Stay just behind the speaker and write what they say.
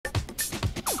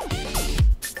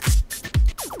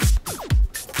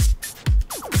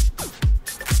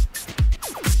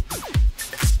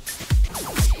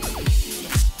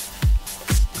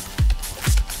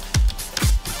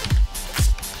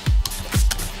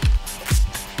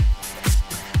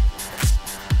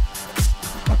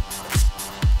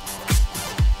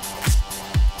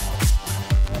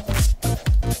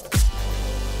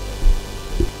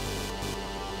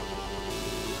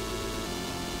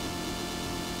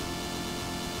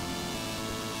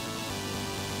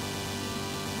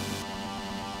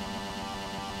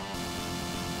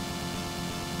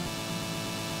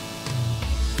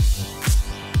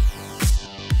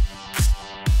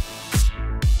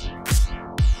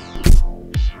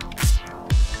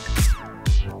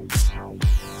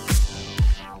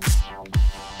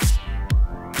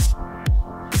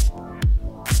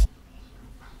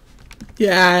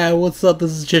Yeah, what's up?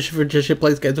 This is Cheshire for Cheshire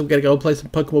Plays Games. I'm gonna go play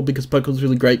some Pokemon because Pokemon's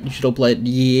really great. You should all play it.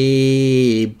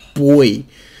 Yeah, boy.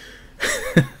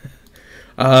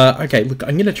 Okay, look,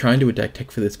 I'm gonna try and do a deck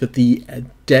tech for this, but the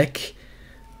deck,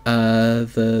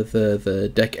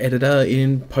 the deck editor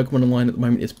in Pokemon Online at the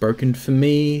moment is broken for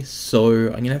me, so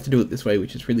I'm gonna have to do it this way,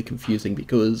 which is really confusing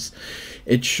because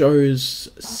it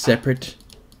shows separate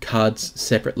cards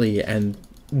separately, and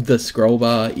the scroll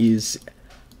bar is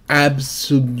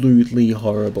absolutely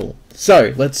horrible.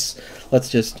 So let's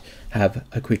just have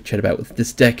a quick chat about what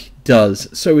this deck does.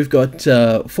 So we've got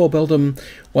 4 Beldum,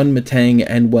 1 Metang,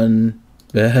 and 1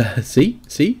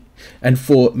 and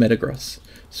 4 Metagross.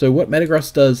 So what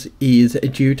Metagross does is a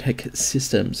geotech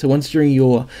system. So once during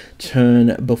your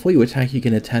turn, before you attack, you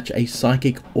can attach a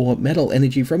psychic or metal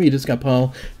energy from your discard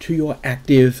pile to your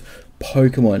active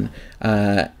Pokemon.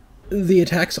 The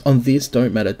attacks on this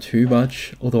don't matter too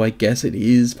much, although I guess it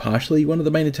is partially one of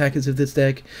the main attackers of this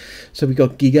deck. So we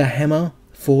got Giga Hammer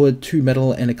for 2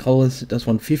 metal and a colorless. It does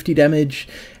 150 damage,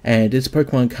 and this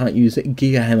Pokemon can't use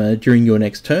Giga Hammer during your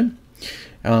next turn.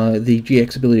 The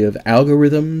GX ability of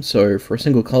Algorithm, so for a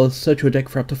single colorless, search your deck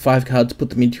for up to 5 cards,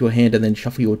 put them into your hand, and then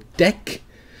shuffle your deck,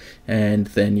 and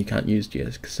then you can't use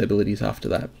GX abilities after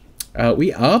that.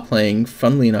 We are playing,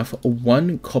 funnily enough,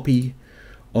 1 copy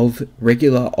of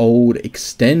regular old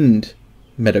extend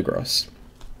Metagross.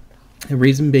 The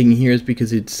reason being here is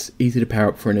because it's easy to power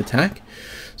up for an attack,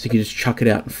 so you can just chuck it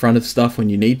out in front of stuff when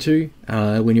you need to.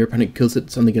 When your opponent kills it,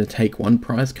 it's only going to take 1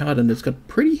 prize card, and it's got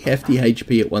pretty hefty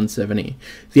HP at 170.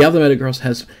 The other Metagross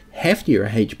has heftier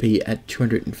HP at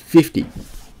 250,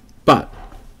 but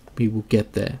we will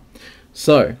get there.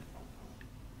 So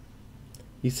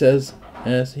he says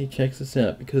as he checks this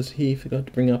out because he forgot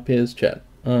to bring up his chat.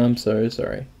 I'm so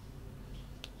sorry.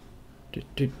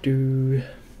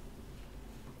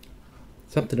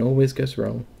 Something always goes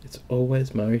wrong. It's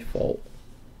always my fault.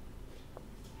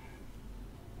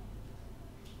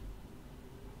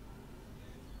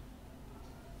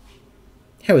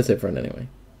 How is everyone anyway?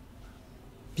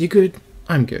 You good?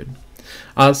 I'm good.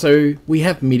 So we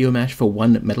have Meteor Mash for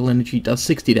 1 metal energy, does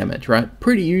 60 damage, right?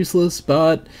 Pretty useless,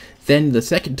 but then the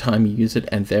second time you use it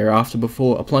and thereafter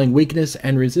before applying weakness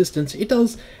and resistance, it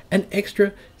does an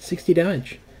extra 60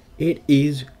 damage. It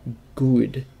is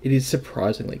good. It is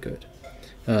surprisingly good.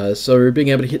 So being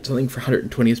able to hit something for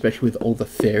 120, especially with all the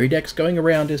fairy decks going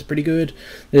around, is pretty good.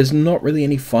 There's not really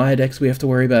any fire decks we have to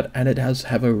worry about, and it does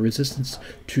have a resistance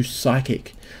to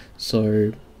psychic,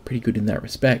 so pretty good in that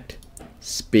respect.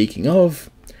 Speaking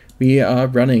of, we are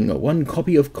running 1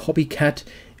 copy of Copycat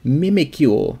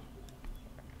Mimikyu.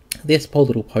 This poor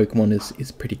little Pokemon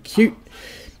is pretty cute.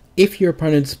 If your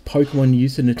opponent's Pokemon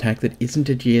used an attack that isn't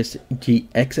a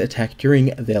GX attack during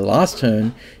their last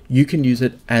turn, you can use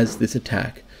it as this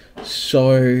attack.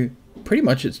 So pretty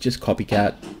much it's just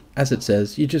Copycat. As it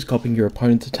says, you're just copying your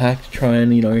opponent's attack to try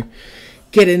and, you know,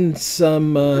 get in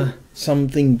some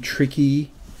something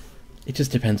tricky. It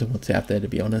just depends on what's out there, to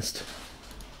be honest.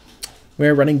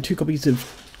 We're running 2 copies of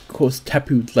course,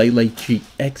 Tapu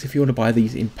Lele-GX. If you want to buy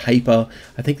these in paper,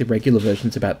 I think the regular version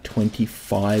is about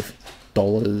 $25.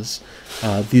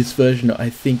 This version I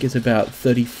think is about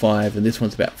 $35, and this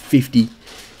one's about $50,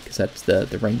 because that's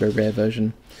the Rainbow Rare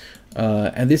version.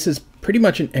 And this is pretty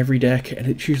much in every deck, and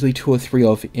it's usually 2 or 3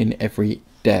 of in every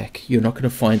deck. You're not going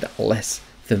to find less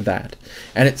than that.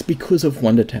 And it's because of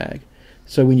Wonder Tag.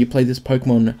 So when you play this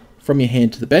Pokemon from your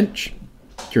hand to the bench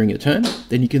during your turn,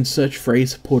 then you can search for a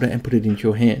supporter and put it into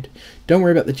your hand. Don't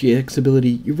worry about the GX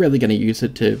ability, you're rarely going to use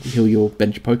it to heal your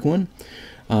bench Pokemon,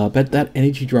 but that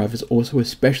energy drive is also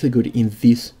especially good in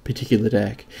this particular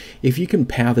deck. If you can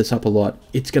power this up a lot,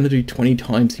 it's going to do 20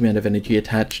 times the amount of energy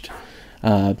attached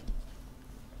to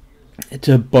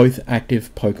both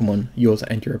active Pokemon, yours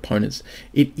and your opponent's.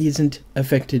 It isn't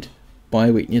affected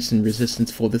by weakness and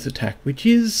resistance for this attack, which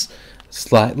is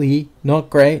slightly not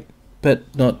great,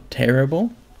 but not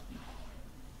terrible.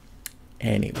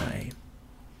 Anyway,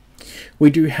 we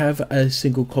do have a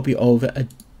single copy of a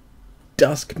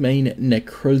Dusk main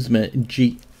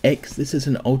Necrozma-GX. This is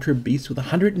an Ultra Beast with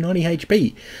 190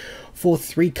 HP. For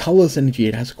 3 colors energy,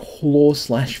 it has Claw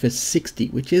Slash for 60,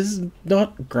 which is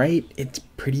not great. It's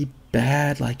pretty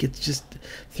bad. Like, it's just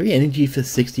 3 energy for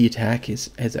 60 attack is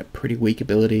a pretty weak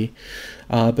ability.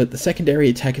 But the secondary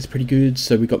attack is pretty good.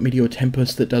 So we got Meteor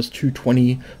Tempest that does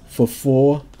 220 for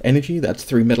 4 energy. That's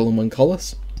 3 metal and 1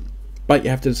 colorless. But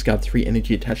you have to discard 3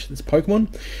 energy attached to this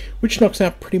Pokemon, which knocks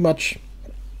out pretty much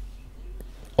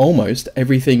almost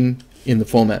everything in the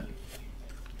format.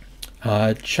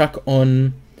 Chuck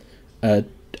on a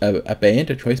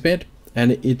Choice Band,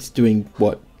 and it's doing,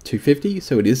 what, 250?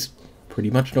 So it is pretty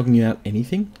much knocking out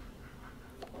anything.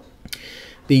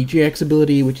 The GX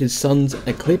ability, which is Sun's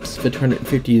Eclipse for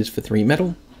 250, is for 3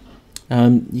 metal.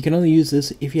 You can only use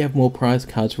this if you have more prize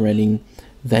cards remaining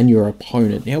than your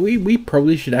opponent. Now, we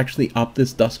probably should actually up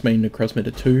this Dusk main Necrozma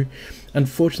to 2.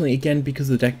 Unfortunately, again, because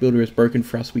the deck builder is broken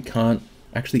for us, we can't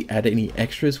actually add any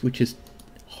extras, which is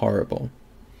horrible.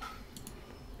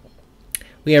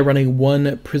 We are running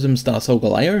 1 Prism Star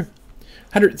Solgaleo.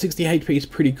 160 HP is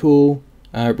pretty cool.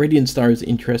 Radiant Star is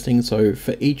interesting, so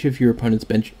for each of your opponent's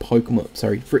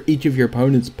for each of your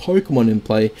opponent's Pokemon in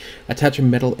play, attach a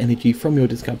metal energy from your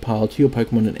discard pile to your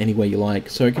Pokemon in any way you like.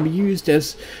 So it can be used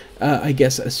as, I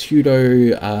guess, a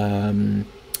pseudo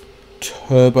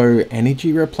turbo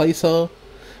energy replacer,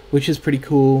 which is pretty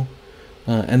cool.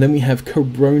 And then we have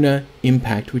Corona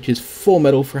Impact, which is 4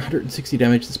 metal for 160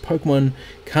 damage. This Pokemon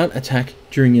can't attack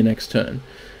during your next turn.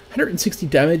 160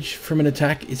 damage from an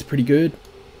attack is pretty good.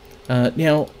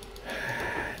 Now,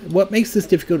 what makes this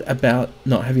difficult about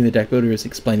not having the deck builder is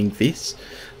explaining this,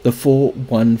 the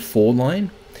 4-1-4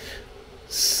 line.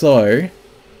 So,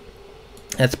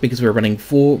 that's because we're running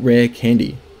 4 Rare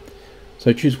Candy.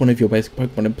 So choose one of your basic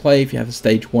Pokemon in play. If you have a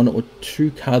stage 1 or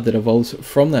 2 card that evolves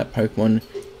from that Pokemon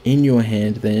in your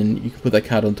hand, then you can put that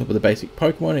card on top of the basic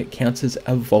Pokemon. It counts as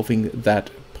evolving that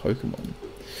Pokemon.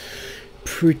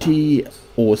 Pretty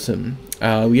awesome.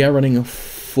 We are running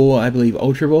 4, I believe,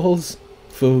 Ultra Balls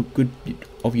for good,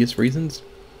 obvious reasons.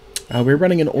 We're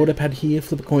running an Order Pad here.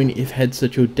 Flip a coin if heads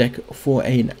search your deck for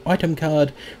an item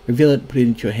card, reveal it, put it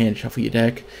into your hand, shuffle your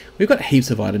deck. We've got heaps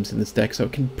of items in this deck, so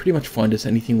it can pretty much find us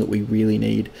anything that we really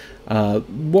need.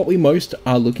 What we most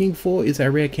are looking for is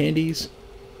our rare candies.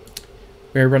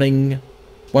 We're running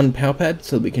 1 Pal Pad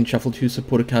so that we can shuffle 2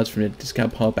 supporter cards from the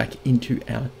discard pile back into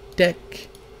our deck.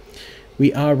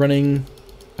 We are running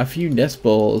a few Nest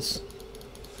Balls,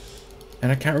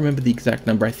 and I can't remember the exact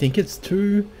number. I think it's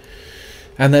 2.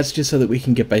 And that's just so that we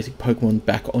can get basic Pokemon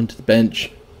back onto the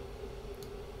bench.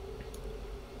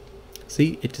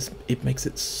 See, it makes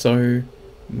it so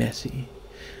messy.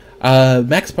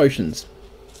 Max Potions.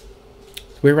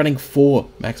 We're running 4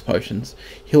 Max Potions.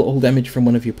 Heal all damage from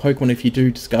one of your Pokemon. If you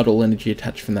do, discard all energy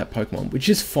attached from that Pokemon. Which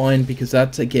is fine, because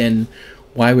that's, again,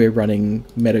 why we're running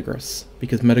Metagross.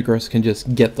 Because Metagross can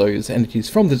just get those energies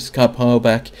from the discard pile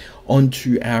back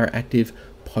onto our active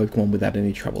Pokemon without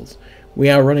any troubles. We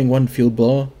are running 1 Field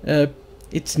Blower.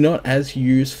 It's not as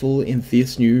useful in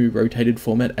this new rotated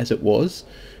format as it was.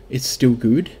 It's still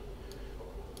good,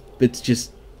 but it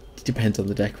depends on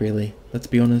the deck, really. Let's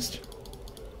be honest.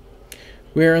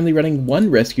 We're only running 1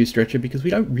 Rescue Stretcher because we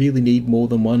don't really need more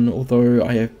than 1, although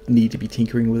I need to be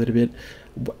tinkering with it a bit.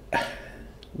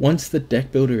 Once the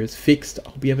deck builder is fixed,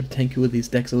 I'll be able to tinker with these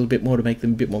decks a little bit more to make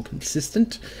them a bit more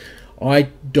consistent. I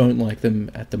don't like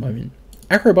them at the moment.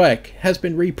 Acro Bike has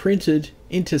been reprinted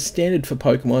into standard for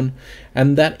Pokemon,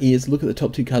 and that is, look at the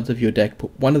top 2 cards of your deck,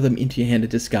 put one of them into your hand and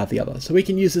discard the other. So we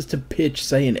can use this to pitch,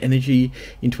 say, an energy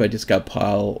into a discard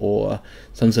pile, or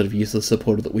some sort of useless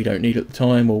supporter that we don't need at the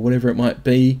time, or whatever it might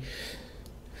be.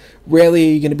 Rarely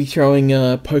are you going to be throwing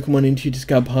Pokemon into your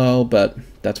discard pile, but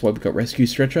that's why we've got Rescue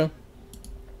Stretcher.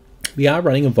 We are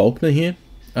running a Volkner here.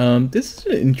 This is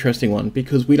an interesting one,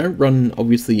 because we don't run,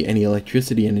 obviously, any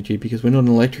electricity energy, because we're not an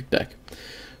electric deck.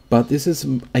 But this is,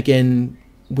 again,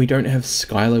 we don't have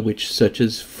Skylar, which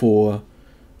searches for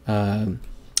a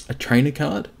trainer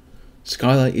card.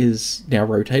 Skylar is now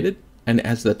rotated, and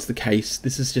as that's the case,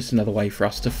 this is just another way for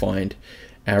us to find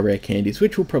our rare candies,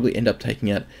 which we'll probably end up taking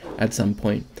out at some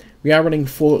point. We are running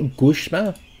 4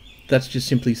 Guzma. That's just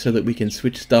simply so that we can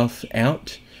switch stuff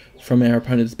out from our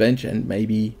opponent's bench, and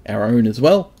maybe our own as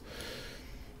well.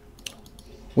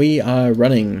 We are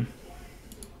running,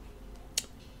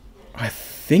 I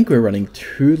think we're running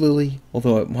 2 Lillie,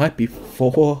 although it might be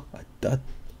 4.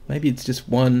 Maybe it's just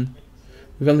 1.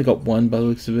 We've only got 1 by the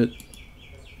looks of it.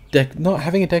 Not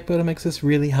having a deck builder makes this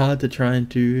really hard to try and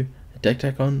do a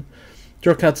deck on.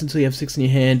 Draw cards until you have 6 in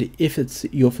your hand. If it's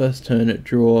your first turn,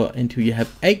 draw until you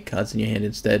have 8 cards in your hand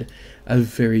instead. A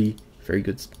very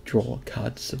good draw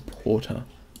card supporter.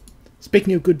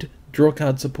 Speaking of good draw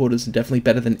card supporters, definitely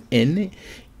better than N,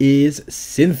 is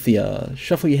Cynthia.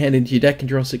 Shuffle your hand into your deck and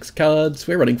draw 6 cards.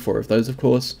 We're running 4 of those, of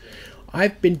course.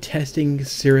 I've been testing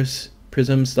Cyrus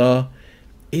Prism Star.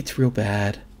 It's real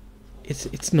bad.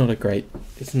 It's not a great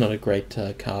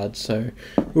card, so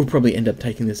we'll probably end up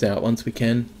taking this out once we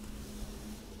can.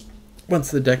 Once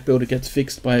the deck builder gets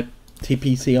fixed by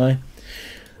TPCI.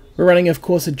 We're running, of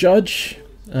course, a Judge.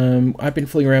 I've been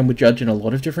fooling around with Judge in a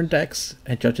lot of different decks,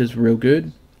 and Judge is real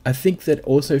good. I think that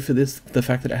also for this, the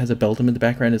fact that it has a Beldum in the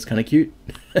background is kind of cute.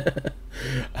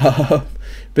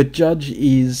 But Judge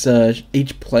is,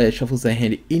 each player shuffles their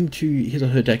hand into his or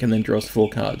her deck and then draws 4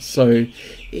 cards. So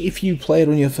if you play it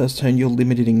on your first turn, you're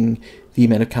limiting the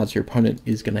amount of cards your opponent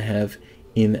is going to have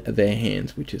in their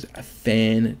hands, which is a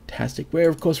fantastic. We're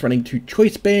of course running 2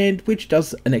 Choice Band, which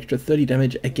does an extra 30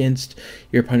 damage against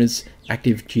your opponent's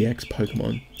active GX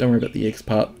Pokemon. Don't worry about the EX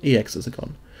part, EXs are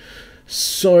gone.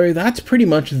 So that's pretty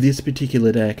much this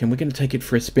particular deck, and we're going to take it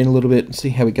for a spin a little bit and see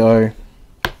how we go.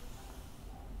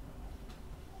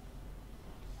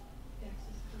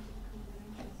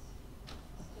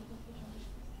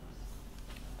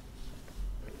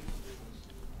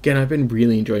 Again, I've been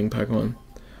really enjoying Pokemon.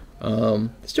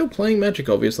 Still playing Magic,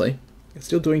 obviously.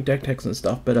 Still doing deck techs and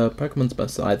stuff, but Pokemon's my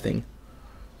side thing.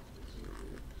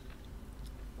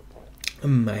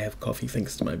 I have coffee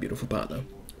thanks to my beautiful partner.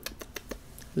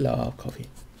 Love coffee.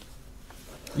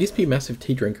 I used to be a massive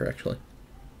tea drinker, actually.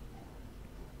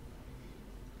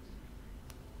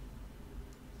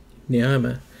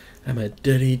 Now I'm a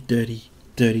dirty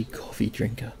coffee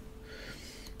drinker.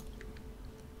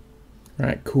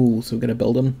 Alright, cool. So we're going to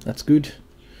build them. That's good.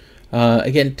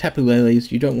 Again, Tapu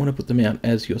Lele's, you don't want to put them out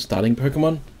as your starting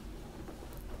Pokemon.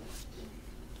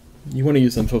 You want to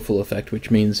use them for full effect,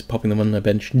 which means popping them on the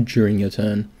bench during your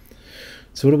turn.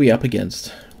 So what are we up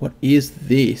against? What is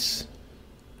this?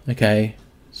 Okay,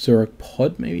 Zoroark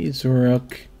Pod, maybe?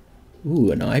 Zoroark...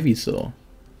 Ooh, an Ivysaur.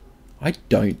 I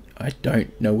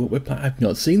don't know what we're playing. I've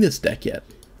not seen this deck yet.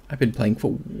 I've been playing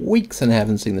for weeks and I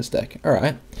haven't seen this deck.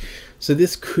 Alright, so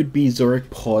this could be Zoroark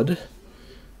Pod.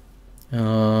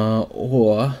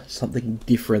 Or something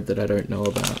different that I don't know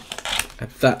about. And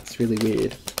that's really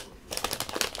weird.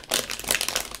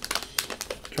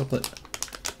 Chocolate.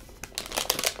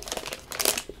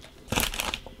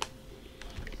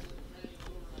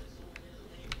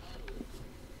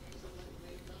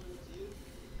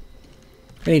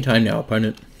 Anytime now,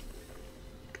 opponent.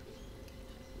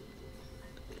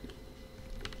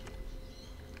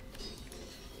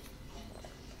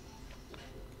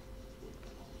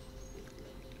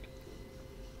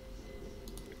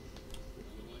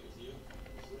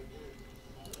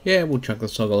 Yeah, we'll chuck the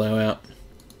Solgaleo out.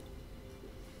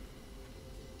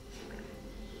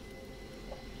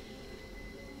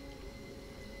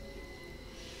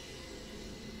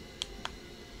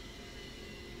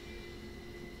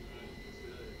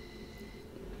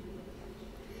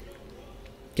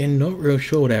 Again, not real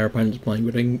sure what our opponent's playing,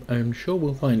 but I'm sure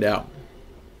we'll find out.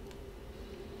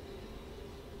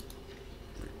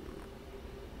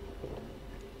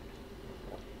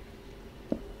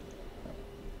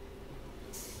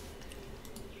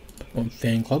 On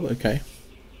Fan Club, okay.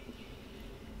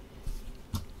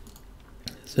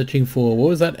 Searching for, what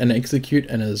was that? An Execute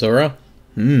and a Zora?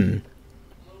 This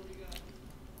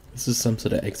is some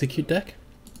sort of Execute deck?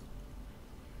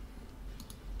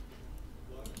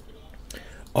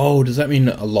 Oh, does that mean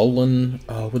a Alolan,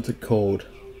 what's it called?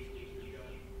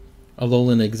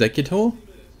 Alolan Executor?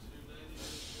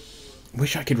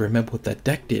 Wish I could remember what that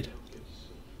deck did.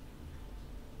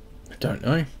 I don't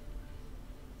know.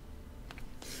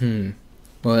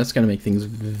 Well, that's going to make things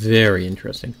very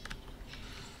interesting.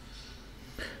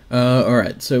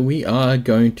 Alright, so we are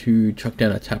going to chuck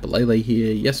down a Tapu Lele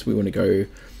here. Yes, we want to go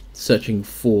searching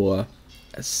for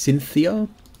a Cynthia,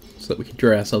 so that we can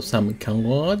draw ourselves some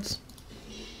cards.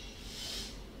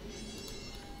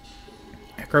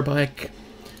 Acro Bike.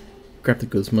 Grab the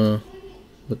Guzma.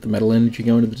 Let the Metal Energy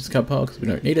go into the discard pile because we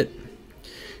don't need it.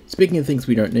 Speaking of things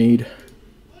we don't need,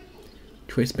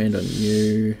 Choice Band on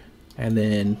you. And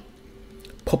then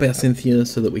pop our Cynthia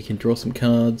so that we can draw some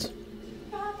cards.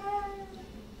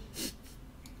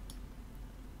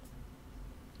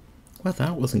 Well,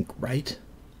 that wasn't great.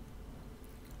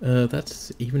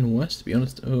 That's even worse, to be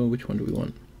honest. Oh, which one do we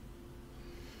want?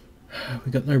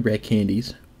 We got no rare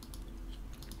candies.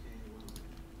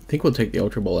 I think we'll take the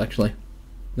Ultra Ball, actually.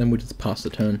 Then we'll just pass the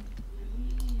turn.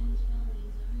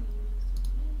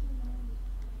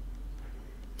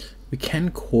 We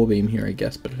can Core Beam here, I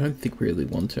guess, but I don't think we really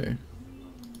want to.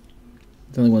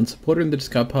 There's only one supporter in the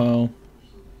discard pile.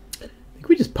 I think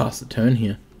we just pass the turn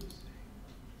here.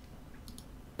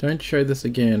 Don't show this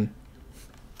again.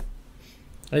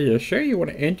 Are you sure you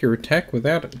want to end your attack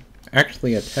without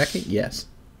actually attacking? Yes.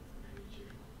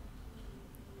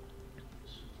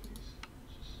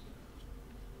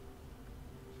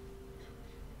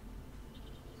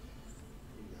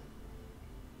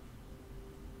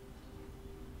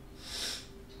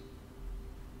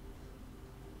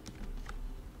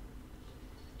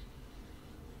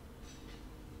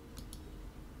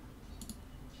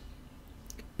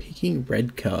 King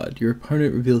red card. Your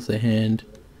opponent reveals their hand.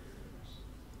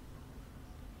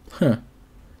 Huh.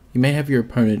 You may have your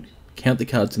opponent count the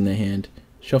cards in their hand,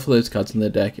 shuffle those cards in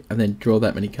their deck, and then draw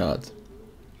that many cards.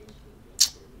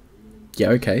 Yeah,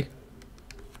 okay.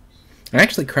 I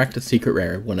actually cracked a secret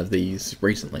rare one of these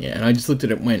recently, and I just looked at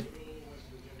it and went,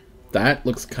 that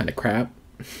looks kind of crap.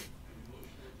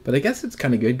 But I guess it's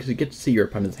kind of good because you get to see your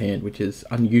opponent's hand, which is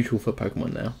unusual for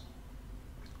Pokemon now.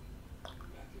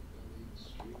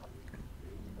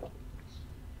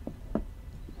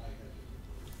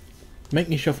 Make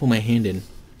me shuffle my hand in,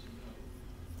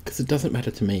 because it doesn't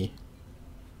matter to me.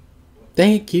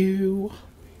 Thank you!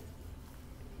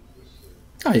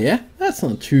 Oh yeah, that's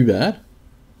not too bad.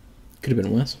 Could have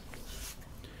been worse.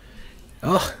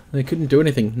 Oh, they couldn't do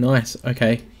anything. Nice,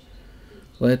 okay.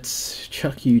 Let's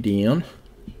chuck you down.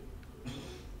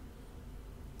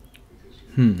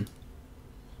 I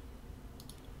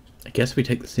guess we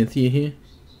take the Cynthia here.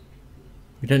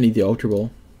 We don't need the Ultra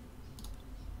Ball.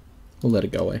 We'll let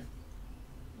it go away.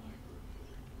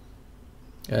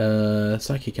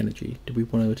 Psychic Energy. Do we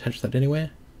want to attach that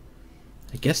anywhere?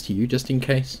 I guess to you, just in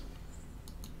case.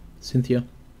 Cynthia.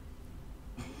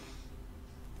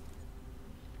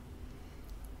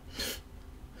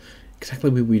 Exactly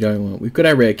what we don't want. We've got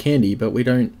our Rare Candy, but we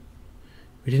didn't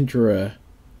draw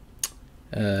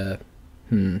a...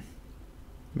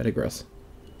 Metagross.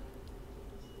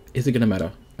 Is it gonna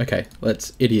matter? Okay,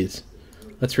 it is.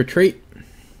 Let's retreat.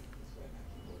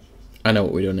 I know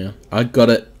what we do now. I got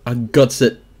it. I got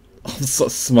it. I'm so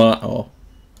smart. Oh.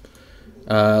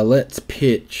 Let's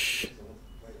pitch.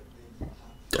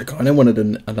 I kind of wanted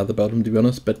another Beldum, to be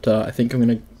honest, but I think I'm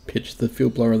going to pitch the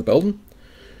Field Blower of the Beldum.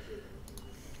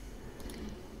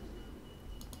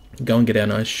 Go and get our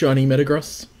nice shiny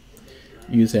Metagross.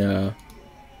 Use our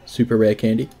super rare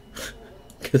candy.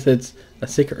 Because it's a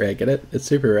secret rare, get it? It's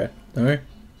super rare. No?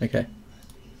 Okay.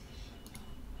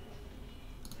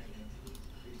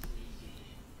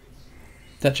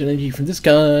 Attach energy from this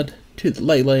card to the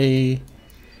Lele.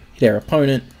 Hit our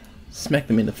opponent. Smack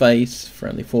them in the face for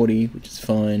only 40, which is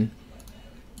fine.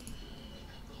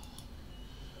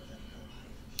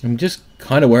 I'm just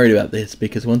kind of worried about this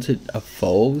because once it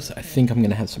evolves, I think I'm going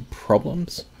to have some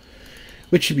problems.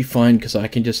 Which should be fine because I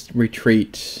can just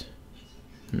retreat.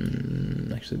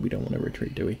 Actually, we don't want to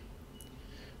retreat, do we?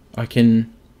 I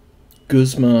can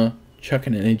Guzma, chuck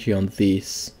an energy on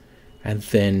this, and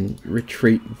then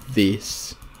retreat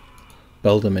this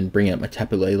Beldum and bring out my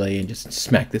Tapu Lele and just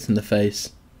smack this in the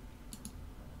face.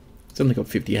 It's only got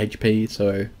 50 HP,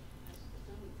 so...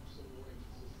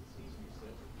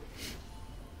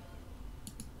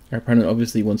 Our opponent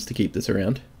obviously wants to keep this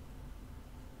around.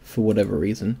 For whatever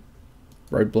reason.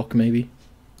 Roadblock, maybe?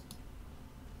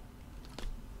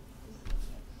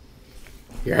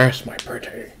 Yes, my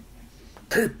pretty.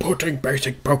 Keep putting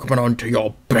basic Pokemon onto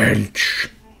your bench.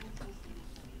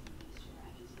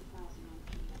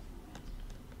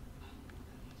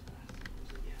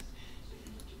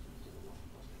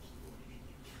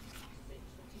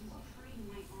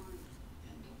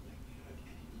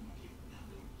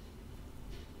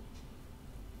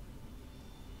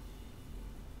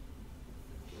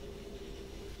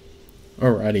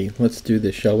 Alrighty, let's do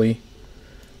this, shall we?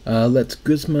 Let's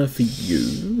Guzma for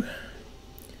you.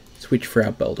 Switch for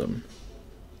our Beldum.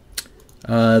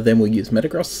 Then we'll use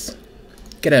Metagross.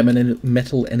 Get our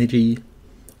metal energy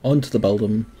onto the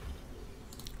Beldum.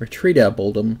 Retreat our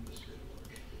Beldum.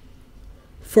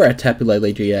 For our Tapu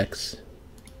Lele-GX.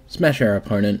 Smash our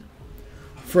opponent.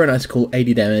 For a nice cool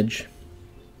 80 damage.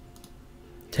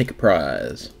 Take a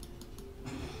prize.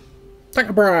 Take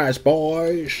a prize,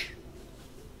 boys!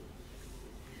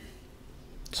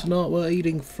 Tonight we're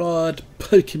eating fried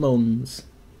Pokémons.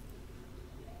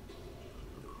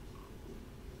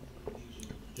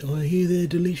 I hear they're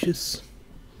delicious.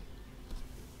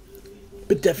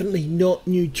 But definitely not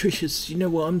nutritious, you know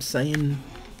what I'm saying.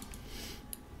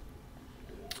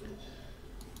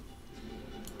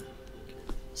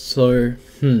 So,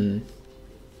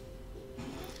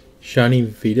 Shiny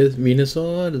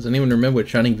Venusaur? Does anyone remember what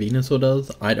Shining Venusaur does?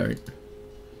 I don't.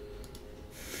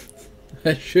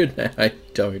 I should. I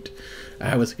don't.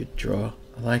 That was a good draw.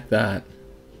 I like that.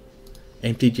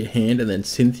 Emptied your hand and then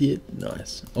Cynthia.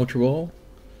 Nice. Ultra Ball.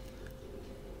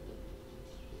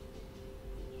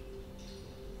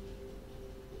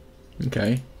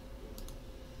 Okay.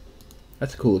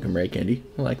 That's a cool looking Rare Candy.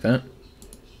 I like that.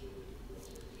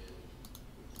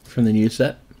 From the new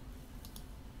set.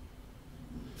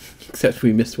 Except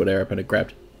we missed what our opponent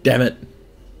grabbed. Damn it.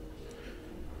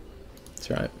 That's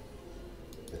right.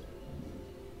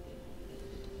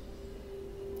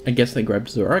 I guess they grabbed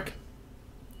Zorak.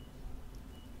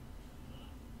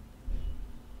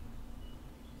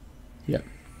 Yep.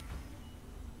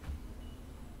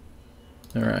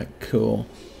 Alright, cool.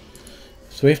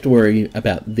 So we have to worry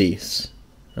about this.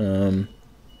 The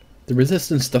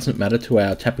resistance doesn't matter to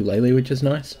our Tapu Lele, which is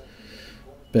nice.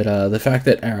 But the fact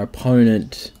that our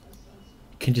opponent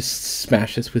can just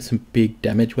smash us with some big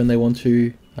damage when they want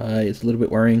to is a little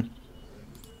bit worrying.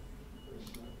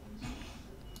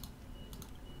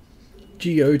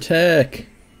 Geotech!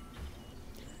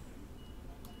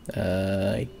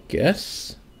 I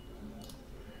guess?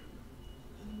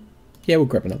 Yeah, we'll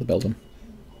grab another Beldum.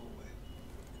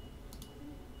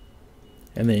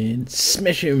 And then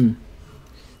smash him!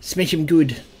 Smash him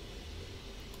good!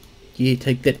 Yeah,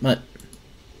 take that, mutt.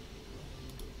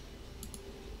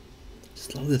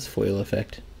 Just love this foil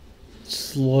effect.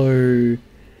 Slow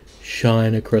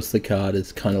shine across the card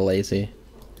is kind of lazy.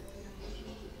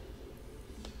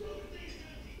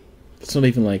 It's not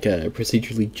even like a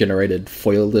procedurally generated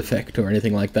foiled effect or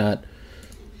anything like that.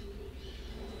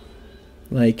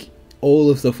 Like, all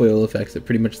of the foil effects are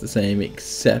pretty much the same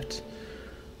except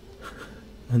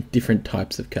on different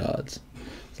types of cards.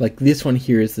 So like this one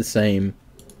here is the same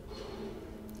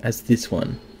as this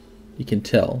one, you can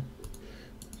tell.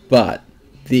 But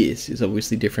this is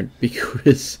obviously different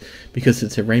because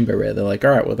it's a rainbow rare. They're like,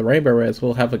 alright, well the rainbow rares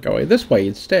will have it go this way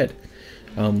instead.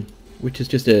 Which is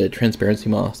just a transparency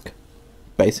mask,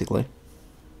 basically.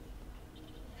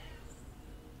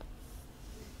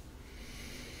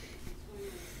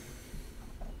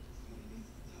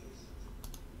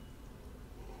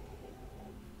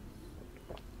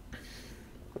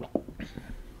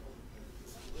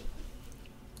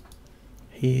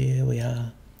 Here we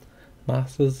are,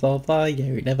 masters of the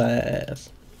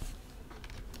universe.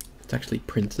 It's actually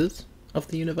princes of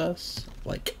the universe,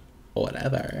 like,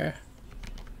 whatever.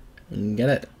 Get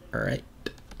it? Alright.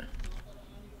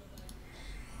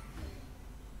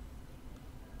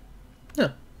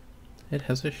 Oh, it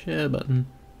has a share button.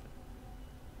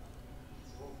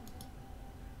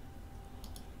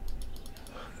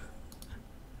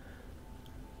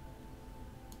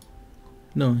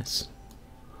 Nice.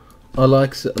 I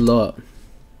likes it a lot.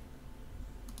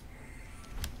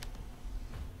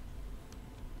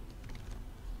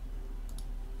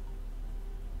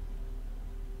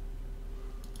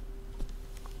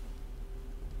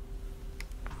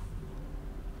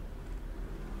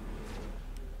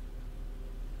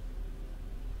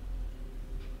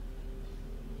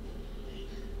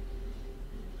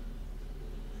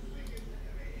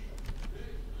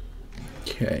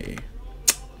 Okay.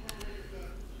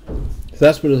 So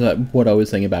that's what I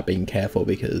was saying about being careful,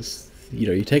 because you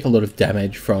know you take a lot of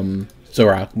damage from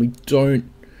Zorak, and we don't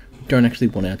actually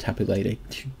want our Tapu Lele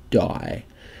to die.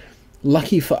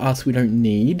 Lucky for us, we don't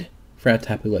need for our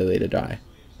Tapu Lele to die.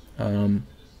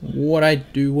 What I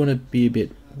do want to be a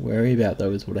bit wary about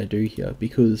though is what I do here,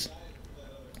 because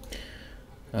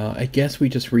I guess we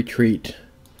just retreat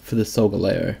for the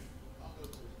Solgaleo,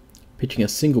 pitching a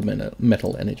single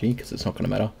metal energy because it's not going to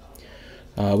matter.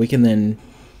 We can then,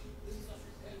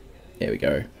 there we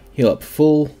go, heal up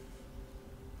full.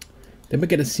 Then we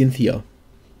get a Cynthia.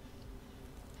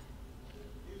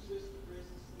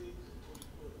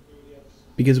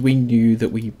 Because we knew that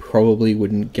we probably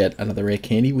wouldn't get another Rare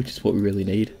Candy, which is what we really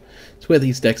need. It's where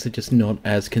these decks are just not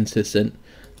as consistent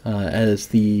as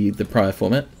the prior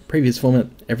format. Previous format,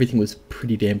 everything was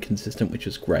pretty damn consistent, which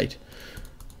was great.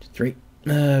 3.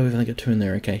 We've only got 2 in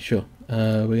there, okay, sure.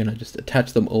 We're going to just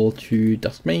attach them all to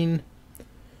Dusk main.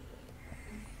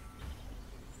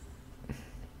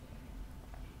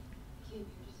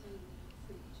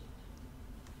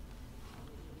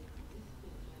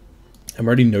 I'm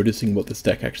already noticing what this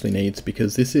deck actually needs,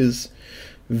 because this is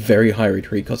very high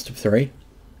retreat cost of 3.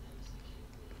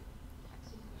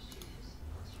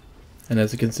 And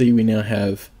as you can see, we now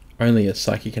have only a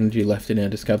Psychic Energy left in our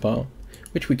discard pile,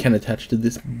 which we can attach to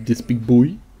this big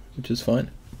boy, which is fine.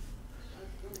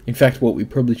 In fact, what we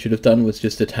probably should have done was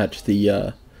just attach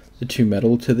the 2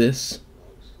 metal to this,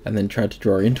 and then try to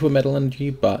draw into a metal energy,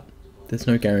 but there's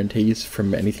no guarantees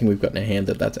from anything we've got in our hand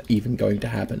that that's even going to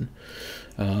happen.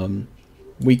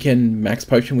 We can Max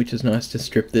Potion, which is nice, to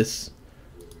strip this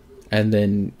and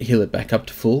then heal it back up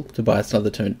to full to buy us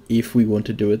another turn if we want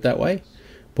to do it that way.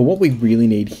 But what we really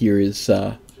need here is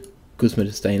Guzma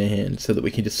to stay in our hand so that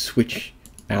we can just switch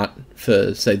out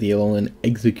for, say, the Alolan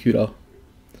Executor.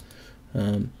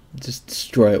 Just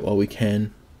destroy it while we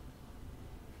can.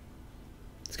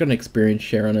 It's got an experience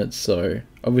share on it, so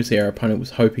obviously our opponent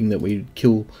was hoping that we'd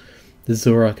kill the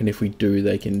Zorak, and if we do,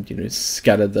 they can, you know,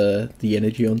 scatter the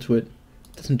energy onto it.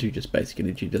 Doesn't do just basic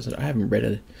energy, does it? I haven't read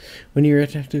it. When your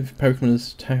active Pokemon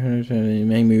is attacked, you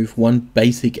may move 1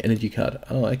 basic energy card.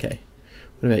 Oh, okay.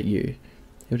 What about you?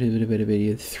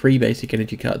 3 basic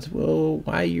energy cards. Well,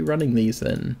 why are you running these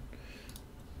then?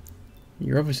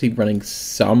 You're obviously running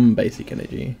some basic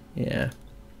energy. Yeah.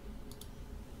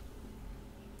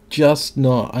 Just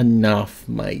not enough,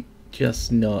 mate.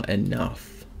 Just not enough.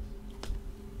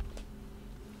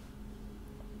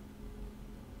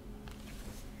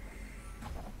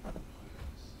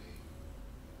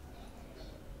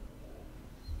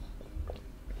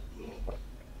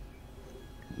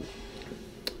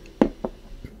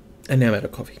 And now I'm out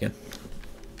of coffee again.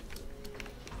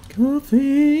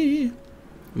 Coffee!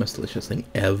 Most delicious thing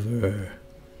ever.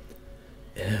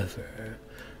 Ever.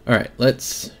 Alright,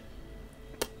 let's...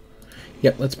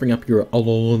 Yep, let's bring up your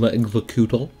Alone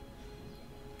Executor.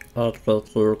 Let's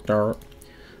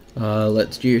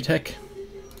geotech.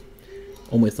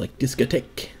 Almost like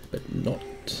discotheque, but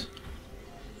not.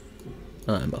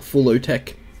 I'm a full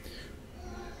O-tech.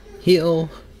 Heal.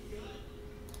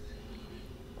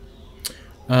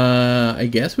 I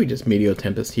guess we just Meteor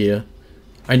Tempest here.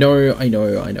 I know.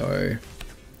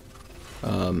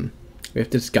 We have to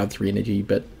discard 3 energy,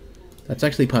 but that's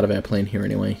actually part of our plan here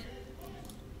anyway.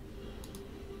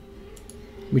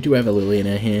 We do have a Lillie in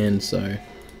our hand, so...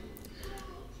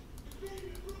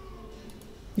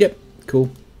 Yep, cool.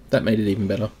 That made it even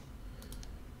better.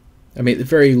 I mean, at the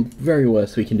very, very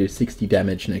worst, we can do 60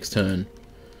 damage next turn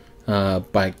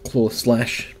by Claw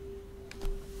Slash.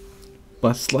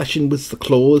 By slashing with the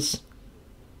claws.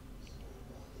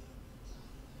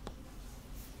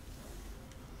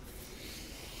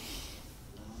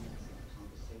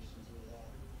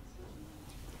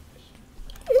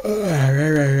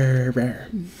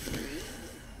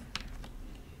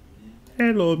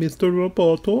 Hello, Mr.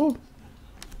 Roboto.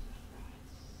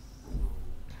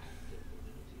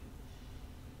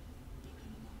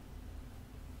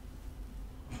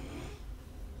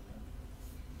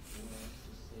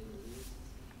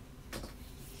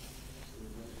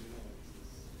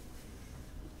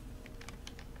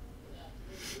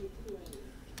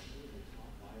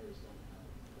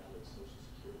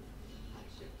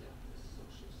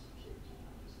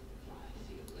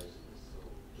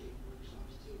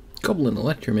 Goblin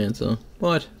Electromancer.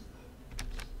 What?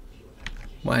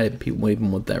 Why did people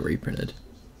even want that reprinted?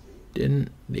 Didn't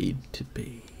need to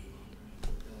be.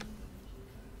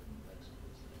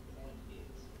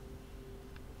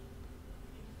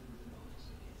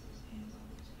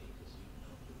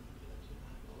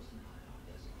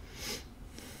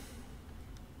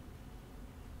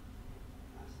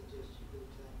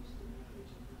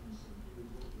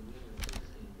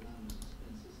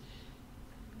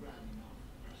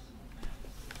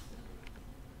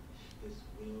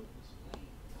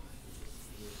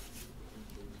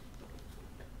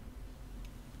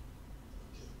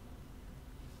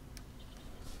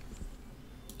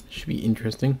 Should be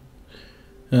interesting.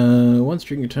 Once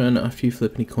during your turn, after you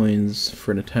flip any coins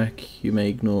for an attack, you may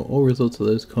ignore all results of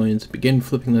those coins. Begin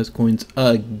flipping those coins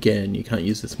again. You can't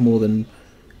use more than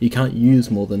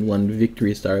 1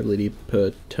 victory star ability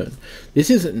per turn. This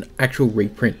is an actual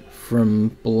reprint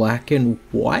from Black and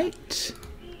White.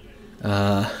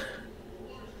 I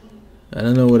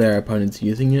don't know what our opponent's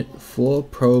using it for.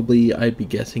 Probably, I'd be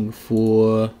guessing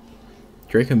for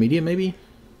Draco Media, maybe?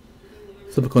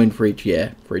 Flip a coin for each,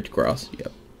 yeah, for each grass,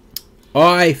 yep.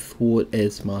 I thought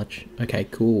as much. Okay,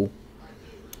 cool.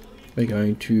 We're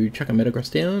going to chuck a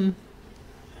Metagross down.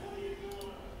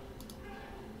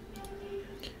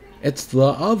 It's the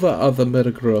other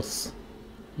Metagross.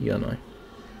 Yeah, no.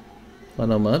 I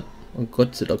know, man. I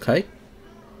got it, okay?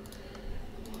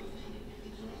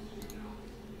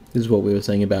 This is what we were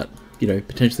saying about, you know,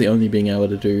 potentially only being able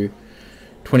to do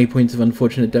 20 points of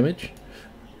unfortunate damage.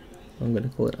 I'm going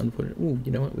to call it unfortunate. Ooh,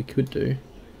 you know what we could do?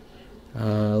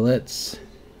 Let's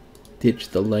ditch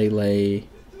the Lele.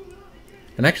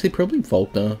 And actually probably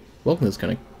Volkner. Volkner's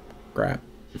kind of crap.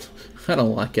 I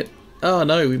don't like it. Oh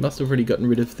no, we must have already gotten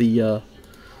rid of the...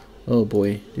 Oh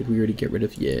boy, did we already get rid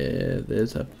of... Yeah,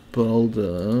 there's a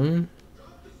Beldum.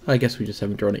 I guess we just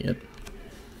haven't drawn it yet.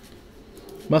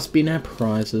 Must be in our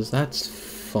prizes, that's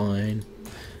fine.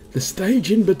 The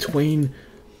stage in between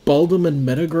Beldum and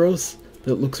Metagross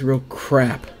that looks real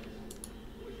crap. I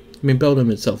mean,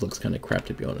 Beldum itself looks kind of crap,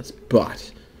 to be honest,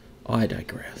 but I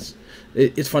digress.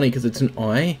 It's funny because it's an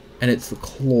eye and it's the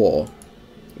claw.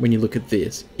 When you look at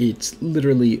this, it's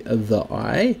literally the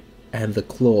eye and the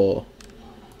claw.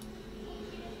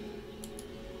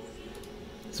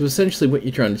 So essentially what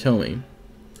you're trying to tell me...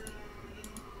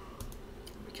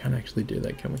 We can't actually do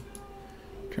that, can we?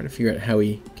 I'm trying to figure out how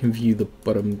we can view the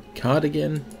bottom card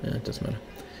again. It doesn't matter.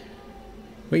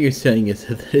 What you're saying is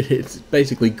that it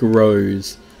basically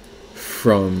grows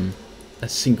from a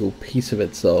single piece of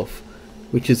itself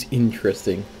which is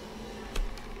interesting.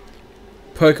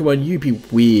 Pokemon, you be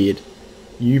weird.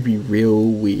 You be real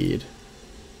weird.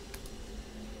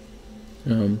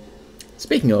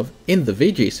 Speaking of, in the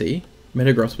VGC,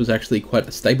 Metagross was actually quite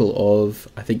a stable of,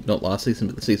 I think not last season,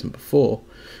 but the season before.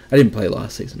 I didn't play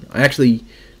last season. I actually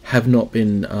have not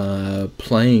been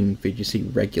playing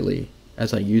VGC regularly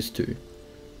as I used to.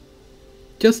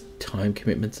 Just time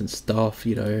commitments and stuff,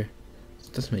 you know.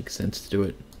 It doesn't make sense to do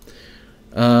it.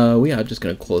 We are just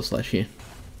going to Claw Slash here.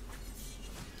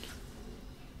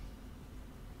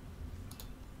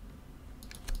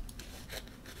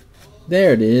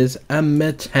 There it is, a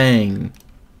Metang.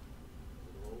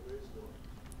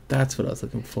 That's what I was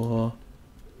looking for.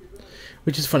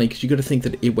 Which is funny, because you got to think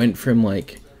that it went from,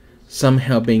 like,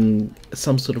 somehow being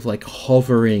some sort of, like,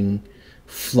 hovering,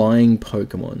 flying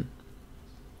Pokemon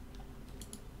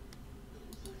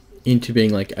into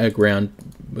being, like, a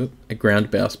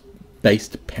ground-based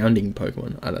pounding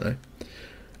Pokemon. I don't know.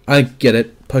 I get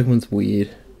it. Pokemon's weird.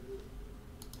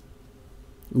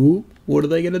 Ooh, what are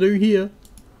they going to do here?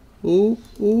 Ooh,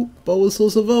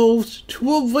 Bulbasaur's evolved to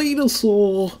a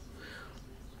Venusaur!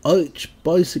 Each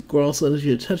basic grass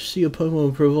energy attached to your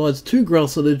Pokemon provides 2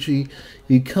 grass energy.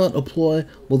 You can't apply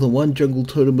more than 1 jungle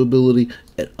totem ability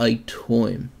at a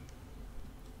time.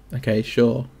 Okay,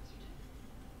 sure.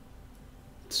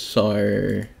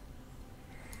 So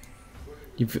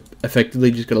you've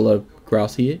effectively just got a lot of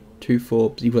grass here. 2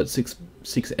 for you've got 6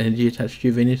 energy attached to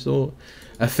your Venusaur,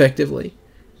 effectively.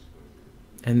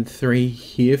 And 3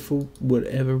 here for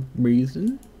whatever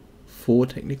reason. 4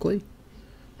 technically.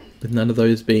 With none of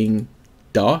those being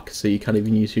dark, so you can't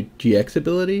even use your GX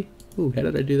ability. Ooh, how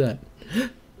did I do that?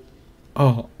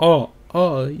 Oh,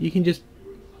 you can just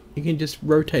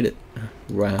rotate it.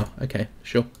 Wow, okay,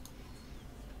 sure.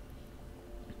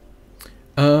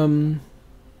 Well,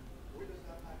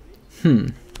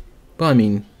 I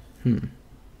mean,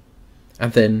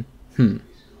 And then,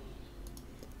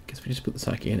 Guess we just put the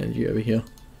Psychic Energy over here.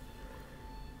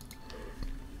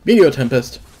 Meteor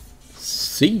Tempest.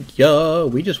 See ya!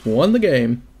 We just won the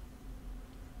game.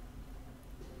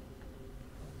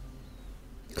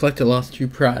 Collect the last 2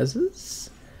 prizes.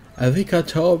 A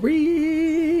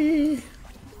Vicatory!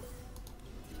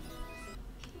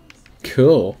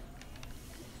 Cool.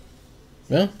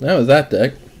 Well, that was that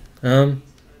deck. I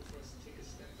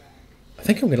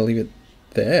think I'm going to leave it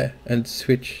there and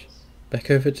switch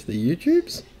back over to the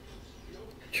YouTubes.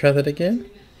 Try that again.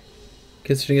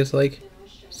 Considering it's like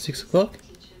 6 o'clock.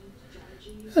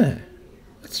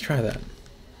 Let's try that.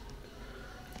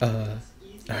 I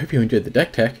hope you enjoyed the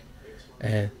deck tech,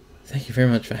 and thank you very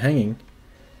much for hanging.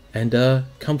 And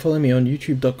come follow me on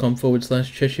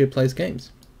youtube.com/CheshirePlaysGames.